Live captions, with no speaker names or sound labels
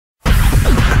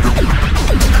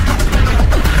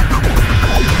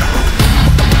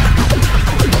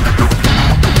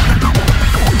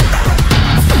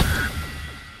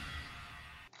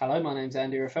name's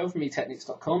Andy Raffel from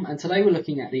eTeknix.com, and today we're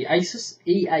looking at the Asus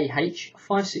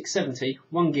EAH5670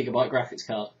 1GB graphics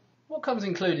card. What comes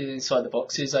included inside the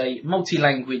box is a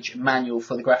multi-language manual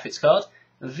for the graphics card,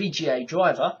 a VGA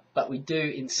driver, but we do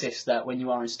insist that when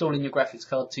you are installing your graphics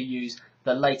card to use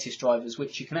the latest drivers,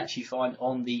 which you can actually find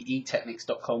on the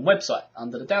eTeknix.com website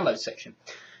under the download section.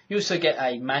 You also get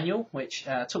a manual which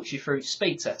talks you through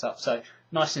speed setup, so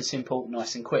nice and simple,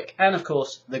 nice and quick, and of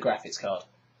course the graphics card.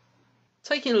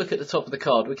 Taking a look at the top of the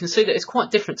card, we can see that it's quite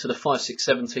different to the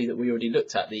 5670 that we already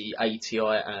looked at, the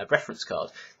ATI reference card.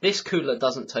 This cooler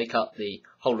doesn't take up the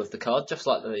whole of the card, just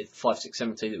like the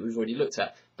 5670 that we've already looked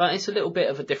at, but it's a little bit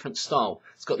of a different style.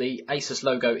 It's got the Asus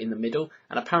logo in the middle,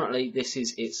 and apparently this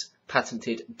is its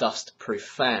patented dust-proof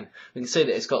fan. We can see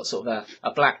that it's got sort of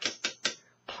a black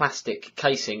plastic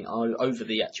casing over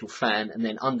the actual fan, and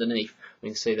then underneath we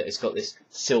can see that it's got this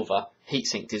silver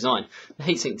heatsink design. The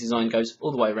heatsink design goes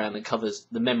all the way around and covers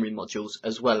the memory modules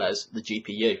as well as the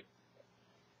GPU.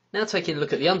 Now taking a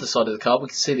look at the underside of the card, we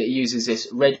can see that it uses this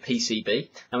red PCB,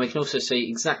 and we can also see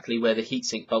exactly where the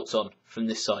heatsink bolts on from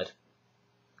this side.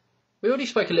 We already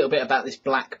spoke a little bit about this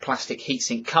black plastic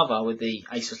heatsink cover with the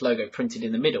Asus logo printed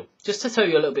in the middle. Just to tell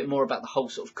you a little bit more about the whole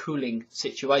sort of cooling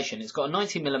situation, it's got a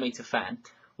 90mm fan,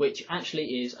 which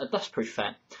actually is a dustproof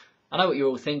fan. I know what you're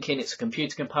all thinking, it's a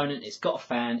computer component, it's got a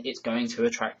fan, it's going to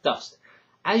attract dust.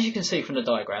 As you can see from the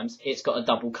diagrams, it's got a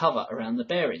double cover around the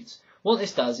bearings. What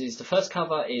this does is the first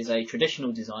cover is a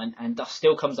traditional design and dust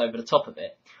still comes over the top of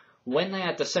it. When they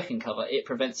add the second cover, it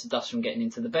prevents the dust from getting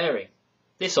into the bearing.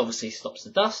 This obviously stops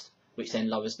the dust, which then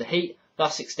lowers the heat,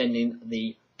 thus extending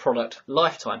the product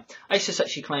lifetime. Asus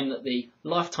actually claim that the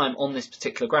lifetime on this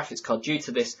particular graphics card, due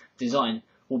to this design,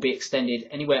 will be extended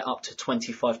anywhere up to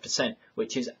 25%,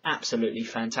 which is absolutely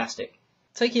fantastic.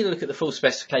 Taking a look at the full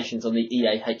specifications on the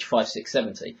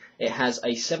EAH5670, it has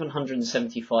a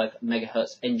 775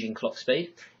 MHz engine clock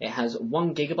speed, it has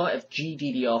 1GB of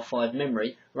GDDR5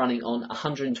 memory running on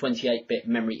 128-bit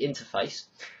memory interface,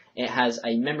 it has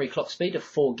a memory clock speed of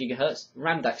 4 GHz,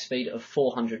 RAM DAC speed of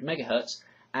 400 MHz,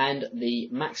 and the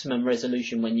maximum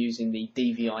resolution when using the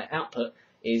DVI output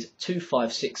is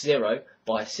 2560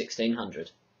 by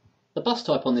 1600. The bus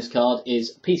type on this card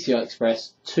is PCI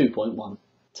Express 2.1.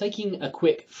 Taking a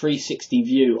quick 360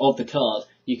 view of the card,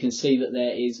 you can see that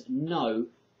there is no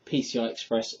PCI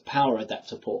Express power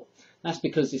adapter port. That's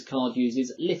because this card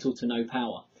uses little to no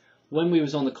power. When we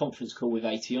was on the conference call with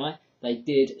ATI, they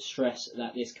did stress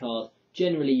that this card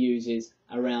generally uses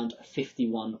around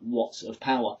 51 watts of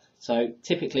power. So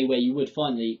typically where you would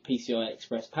find the PCI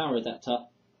Express power adapter,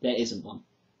 there isn't one.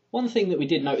 One thing that we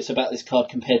did notice about this card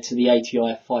compared to the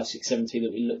ATI 5670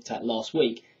 that we looked at last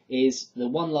week is the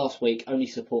one last week only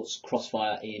supports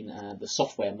Crossfire in the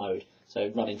software mode,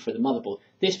 so running through the motherboard.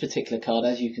 This particular card,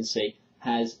 as you can see,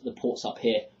 has the ports up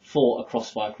here for a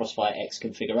Crossfire X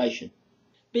configuration.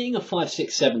 Being a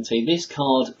 5670, this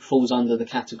card falls under the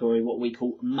category what we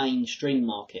call mainstream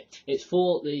market. It's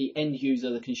for the end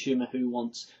user, the consumer who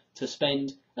wants to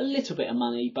spend a little bit of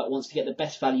money but wants to get the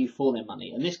best value for their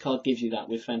money, and this card gives you that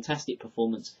with fantastic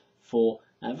performance for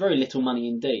very little money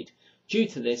indeed. Due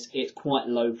to this, it's quite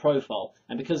low profile,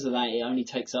 and because of that it only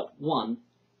takes up one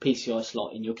PCI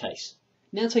slot in your case.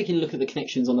 Now taking a look at the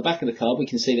connections on the back of the card, we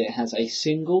can see that it has a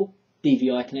single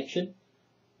DVI connection,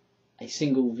 a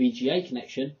single VGA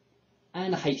connection,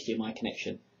 and a HDMI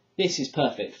connection. This is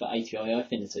perfect for ATI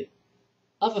Eyefinity.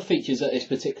 Other features that this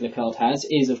particular card has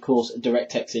is, of course,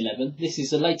 DirectX 11. This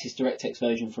is the latest DirectX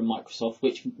version from Microsoft,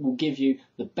 which will give you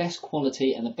the best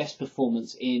quality and the best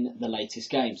performance in the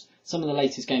latest games. Some of the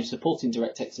latest games supporting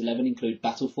DirectX 11 include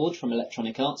Battleforge from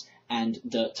Electronic Arts and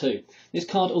Dirt 2. This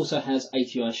card also has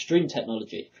ATI Stream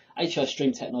technology. ATI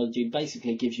Stream technology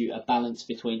basically gives you a balance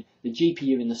between the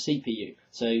GPU and the CPU,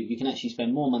 so you can actually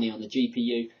spend more money on the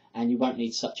GPU and you won't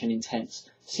need such an intense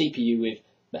CPU with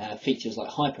features like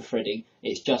hyperthreading.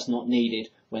 It's just not needed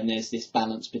when there's this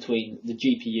balance between the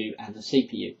GPU and the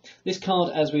CPU. This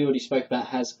card, as we already spoke about,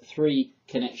 has 3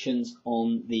 connections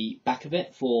on the back of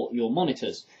it for your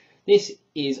monitors. This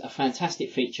is a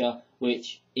fantastic feature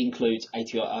which includes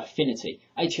ATI Eyefinity.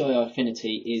 ATI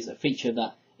Eyefinity is a feature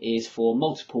that is for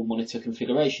multiple monitor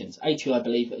configurations. ATI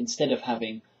believe that instead of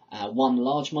having one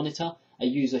large monitor, a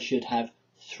user should have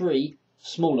 3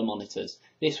 smaller monitors.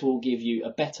 This will give you a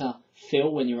better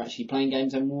feel when you're actually playing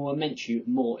games and will immerse you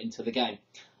more into the game.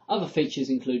 Other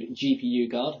features include GPU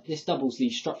guard. This doubles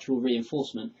the structural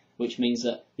reinforcement which means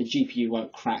that the GPU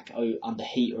won't crack under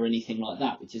heat or anything like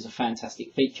that, which is a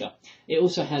fantastic feature. It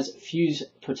also has fuse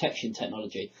protection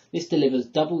technology. This delivers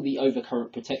double the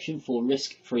overcurrent protection for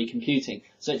risk-free computing,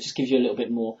 so it just gives you a little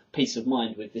bit more peace of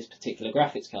mind with this particular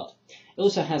graphics card. It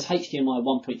also has HDMI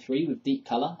 1.3 with deep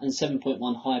colour and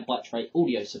 7.1 high bitrate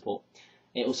audio support.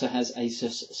 It also has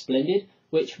Asus Splendid,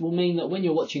 which will mean that when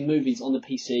you're watching movies on the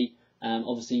PC,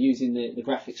 obviously using the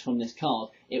graphics from this card,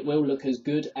 it will look as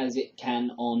good as it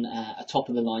can on a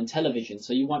top-of-the-line television,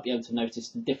 so you won't be able to notice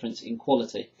the difference in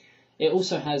quality. It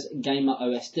also has Gamer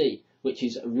OSD, which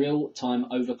is real-time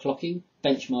overclocking,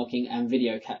 benchmarking and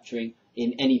video capturing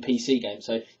in any PC game.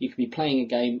 So you could be playing a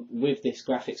game with this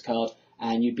graphics card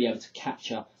and you'd be able to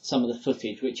capture some of the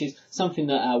footage, which is something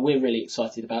that we're really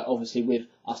excited about. Obviously, with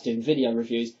us doing video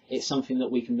reviews, it's something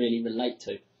that we can really relate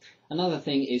to. Another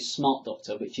thing is Smart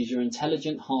Doctor, which is your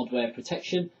intelligent hardware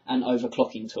protection and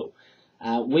overclocking tool.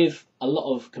 With a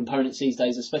lot of components these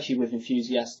days, especially with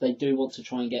enthusiasts, they do want to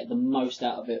try and get the most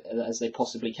out of it as they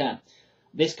possibly can.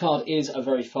 This card is a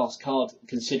very fast card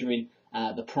considering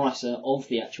the price of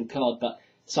the actual card, but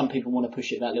some people want to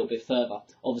push it that little bit further.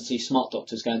 Obviously, Smart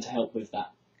Doctor is going to help with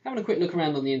that. Having a quick look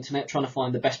around on the internet trying to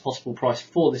find the best possible price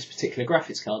for this particular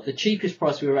graphics card, the cheapest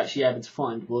price we were actually able to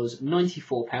find was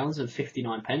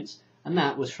 £94.59, and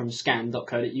that was from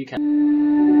scan.co.uk.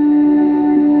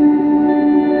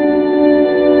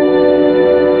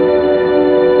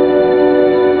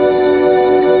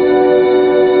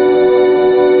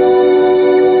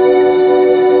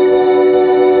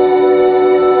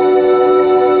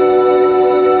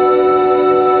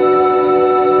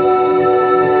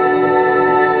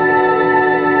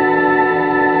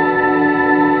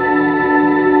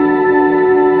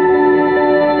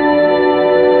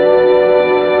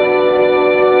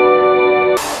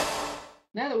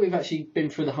 We've actually been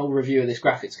through the whole review of this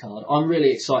graphics card. I'm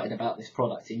really excited about this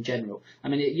product in general. I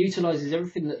mean, it utilises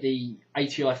everything that the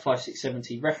ATI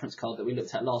Eyefinity reference card that we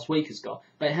looked at last week has got,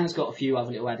 but it has got a few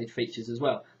other little added features as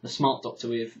well. The Smart Doctor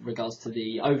with regards to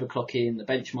the overclocking, the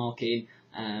benchmarking,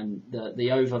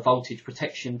 the over voltage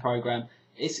protection program.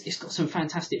 It's got some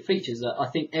fantastic features that I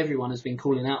think everyone has been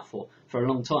calling out for a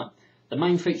long time. The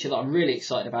main feature that I'm really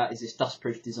excited about is this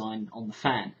dustproof design on the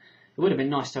fan. It would have been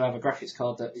nice to have a graphics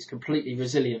card that is completely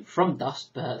resilient from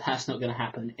dust, but that's not going to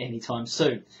happen anytime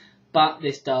soon. But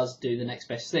this does do the next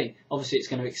best thing. Obviously, it's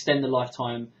going to extend the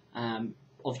lifetime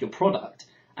of your product,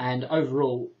 and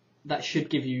overall, that should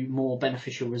give you more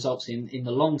beneficial results in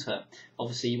the long term.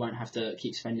 Obviously, you won't have to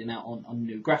keep spending out on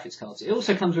new graphics cards. It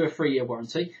also comes with a 3-year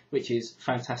warranty, which is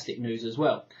fantastic news as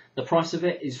well. The price of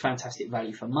it is fantastic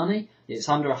value for money. It's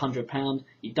under £100.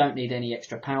 You don't need any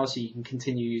extra power, so you can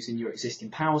continue using your existing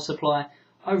power supply.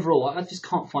 Overall, I just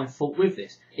can't find fault with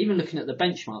this. Even looking at the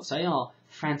benchmarks, they are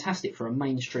fantastic for a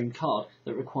mainstream card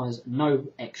that requires no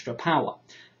extra power.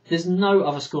 There's no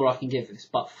other score I can give this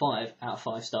but 5 out of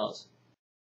 5 stars.